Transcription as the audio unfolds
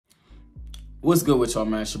What's good with y'all,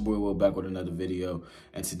 man? It's your boy Will back with another video,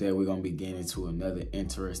 and today we're gonna be getting into another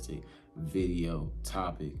interesting video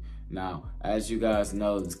topic. Now, as you guys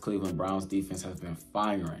know, this Cleveland Browns defense has been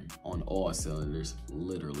firing on all cylinders,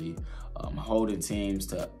 literally, holding teams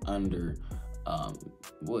to under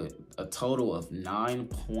a total of 9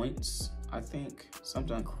 points, I think,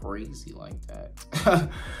 something crazy like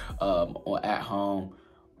that. Or at home,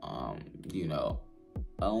 you know,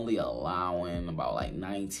 only allowing about like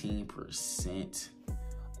 19%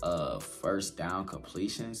 of first down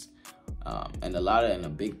completions. And a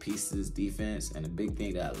big piece of this defense, and a big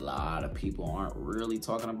thing that a lot of people aren't really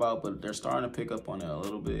talking about, but they're starting to pick up on it a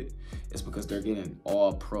little bit, is because they're getting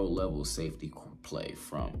all pro level safety play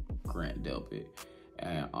from Grant Delpit.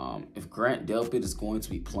 And if Grant Delpit is going to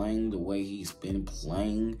be playing the way he's been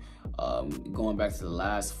playing, going back to the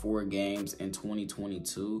last 4 games in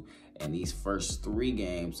 2022 and these first 3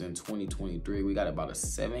 games in 2023, we got about a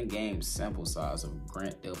 7-game sample size of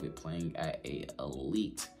Grant Delpit playing at a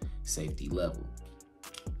elite safety level.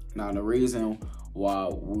 Now, the reason why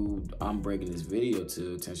I'm breaking this video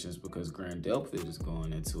to attention is because Grant Delpit is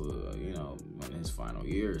going into in his final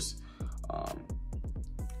years.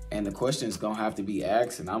 And the question is going to have to be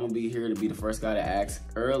asked, and I'm going to be here to be the first guy to ask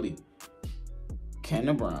early. Can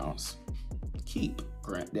the Browns keep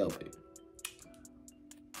Grant Delpit?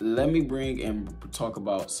 Let me bring and talk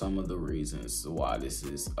about some of the reasons why this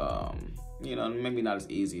is, maybe not as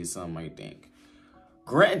easy as some might think.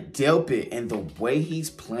 Grant Delpit and the way he's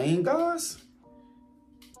playing, guys,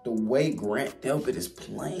 the way Grant Delpit is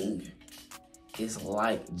playing is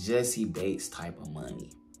like Jesse Bates type of money.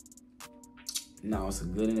 Now, it's a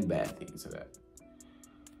good and a bad thing to that.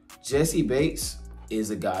 Jesse Bates is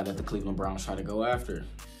a guy that the Cleveland Browns try to go after.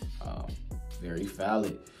 Very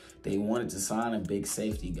valid. They wanted to sign a big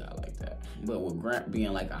safety guy like that. But with Grant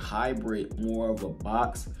being like a hybrid, more of a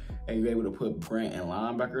box, and you're able to put Grant in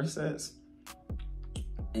linebacker sets,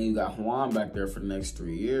 and you got Juan back there for the next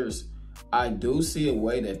 3 years, I do see a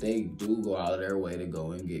way that they do go out of their way to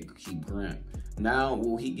go and keep Grant. Now,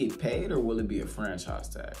 will he get paid, or will it be a franchise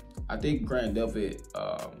tag? I think Grant Delpit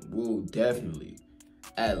will definitely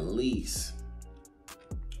at least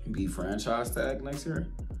be franchise tag next year.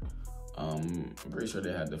 I'm pretty sure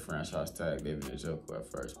they had the franchise tag David Njoku at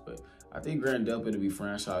first, but I think Grant Delpit will be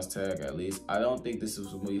franchise tag at least. I don't think this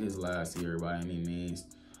will be his last year by any means.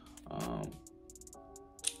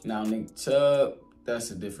 Now, Nick Chubb,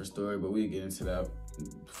 that's a different story, but we'll get into that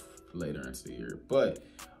later into the year. But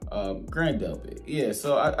Grant Delpit, yeah,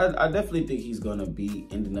 so I definitely think he's going to be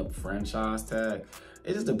ending up franchise tag.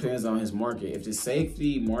 It just depends on his market. If the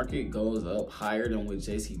safety market goes up higher than what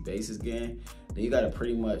J.C. Bates is getting, then you got to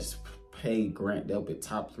pretty much pay Grant Delpit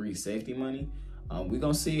top 3 safety money. We're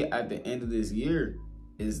going to see at the end of this year,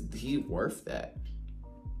 is he worth that?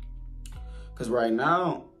 Because right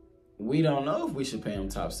now, we don't know if we should pay him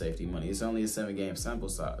top safety money. It's only a 7-game sample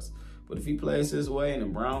size. But if he plays his way and the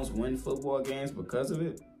Browns win football games because of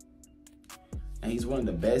it, and he's one of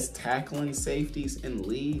the best tackling safeties in the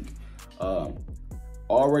league,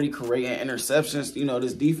 already creating interceptions. You know,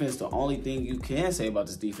 this defense, the only thing you can say about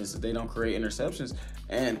this defense is they don't create interceptions.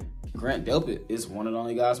 And Grant Delpit is one of the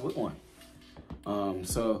only guys with one.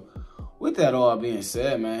 So with that all being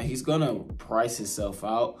said, man, he's going to price himself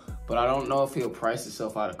out. But I don't know if he'll price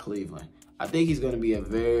himself out of Cleveland. I think he's going to be a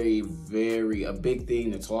a big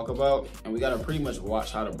thing to talk about. And we got to pretty much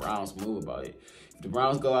watch how the Browns move about it. If the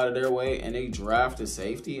Browns go out of their way and they draft a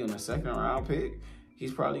safety in a 2nd-round pick,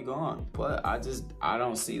 he's probably gone. But I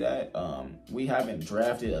don't see that. We haven't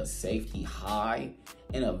drafted a safety high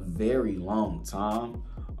in a very long time.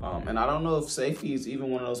 And I don't know if safety is even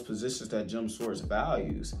one of those positions that Jim Schwartz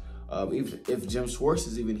values. If Jim Schwartz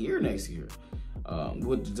is even here next year.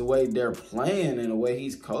 With the way they're playing and the way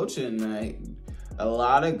he's coaching, man, a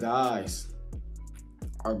lot of guys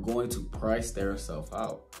are going to price themselves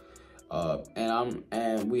out.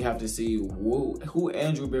 And we have to see who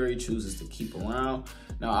Andrew Berry chooses to keep around.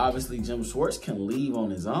 Now, obviously, Jim Schwartz can leave on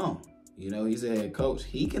his own. You know, he's a head coach.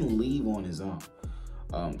 He can leave on his own.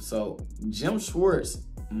 So Jim Schwartz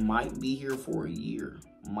might be here for a year.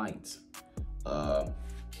 Might.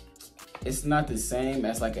 It's not the same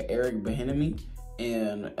as like an Eric Bieniemy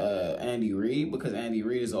and Andy Reid, because Andy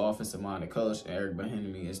Reid is the offensive-minded coach, and Eric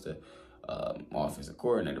Bieniemy is the offensive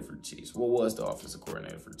coordinator for the Chiefs. What was the offensive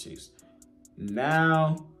coordinator for the Chiefs?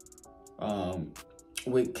 Now,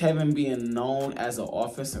 with Kevin being known as an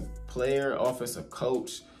offensive player, offensive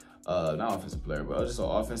coach, not offensive player, but just an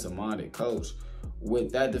offensive-minded coach,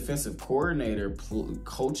 with that defensive coordinator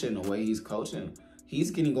coaching the way he's coaching,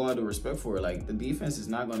 he's getting all the respect for it. Like, the defense is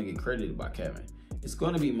not going to get credited by Kevin. It's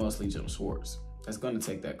going to be mostly Jim Schwartz that's going to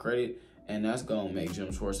take that credit. And that's going to make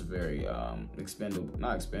Jim Schwartz a very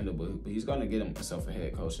not expendable, but he's going to get himself a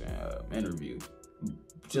head coaching interview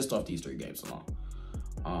just off these 3 games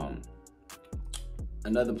alone.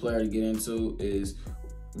 Another player to get into is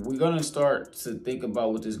we're going to start to think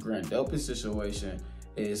about with this Grant Delpit situation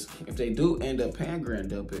is if they do end up paying Grant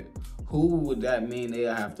Delpit, who would that mean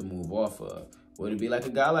they'll have to move off of? Would it be like a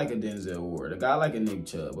guy like a Denzel Ward, a guy like a Nick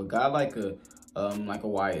Chubb, a guy like a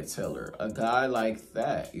Wyatt Teller, a guy like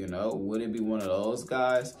that, you know? Would it be one of those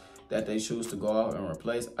guys that they choose to go out and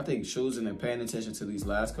replace? I think choosing and paying attention to these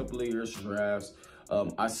last couple of years drafts,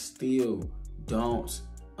 I still don't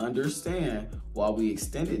understand why we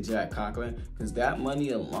extended Jack Conklin, because that money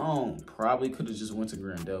alone probably could have just went to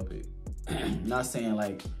Grant Delpit. Not saying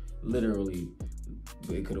like literally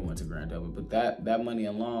it could have went to Grant Delpit, but that money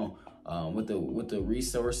alone, with the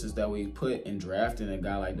resources that we put in drafting a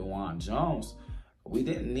guy like DeJuan Jones, we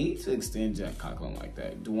didn't need to extend Jack Conklin like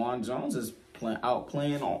that. DeJuan Jones is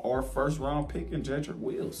outplaying our first round pick in Jedrick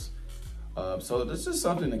Wills. So this is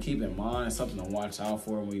something to keep in mind, something to watch out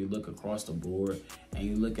for when you look across the board and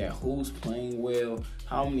you look at who's playing well,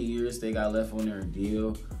 how many years they got left on their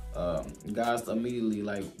deal. Guys immediately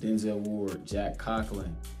like Denzel Ward, Jack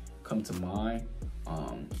Conklin come to mind.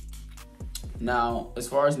 Now, as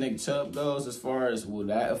far as Nick Chubb goes, as far as will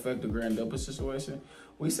that affect the Grant Delpit situation,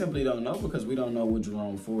 we simply don't know because we don't know what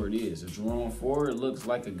Jerome Ford is. If Jerome Ford looks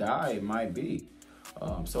like a guy, it might be.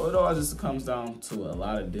 So it all just comes down to a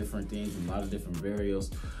lot of different things and a lot of different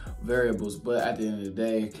variables. But at the end of the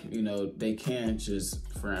day, you know, they can't just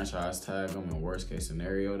franchise tag them in worst case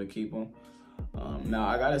scenario to keep them. Now,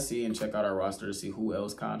 I got to see and check out our roster to see who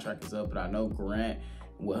else contract is up. But I know Grant,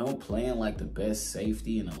 with him playing like the best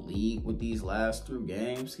safety in the league with these last 3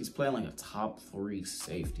 games, he's playing like a top 3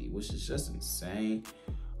 safety, which is just insane.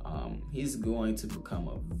 He's going to become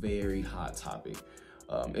a very hot topic,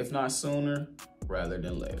 if not sooner, rather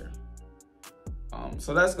than later.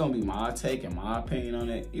 So that's going to be my take and my opinion on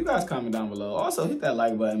it. You guys comment down below. Also, hit that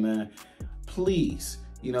like button, man. Please.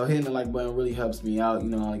 You know, hitting the like button really helps me out. You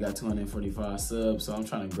know, I only got 245 subs, so I'm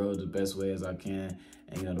trying to grow the best way as I can.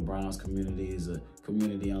 And, you know, the Browns community is a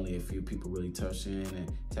community only a few people really touch in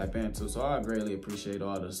and tap into. So I greatly appreciate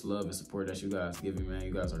all this love and support that you guys give me, man.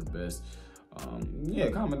 You guys are the best.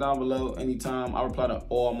 Yeah, comment down below anytime. I reply to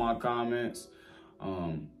all my comments.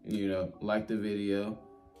 You know, like the video,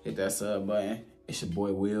 hit that sub button. It's your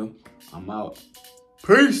boy Will. I'm out.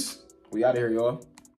 Peace. We out of here, y'all.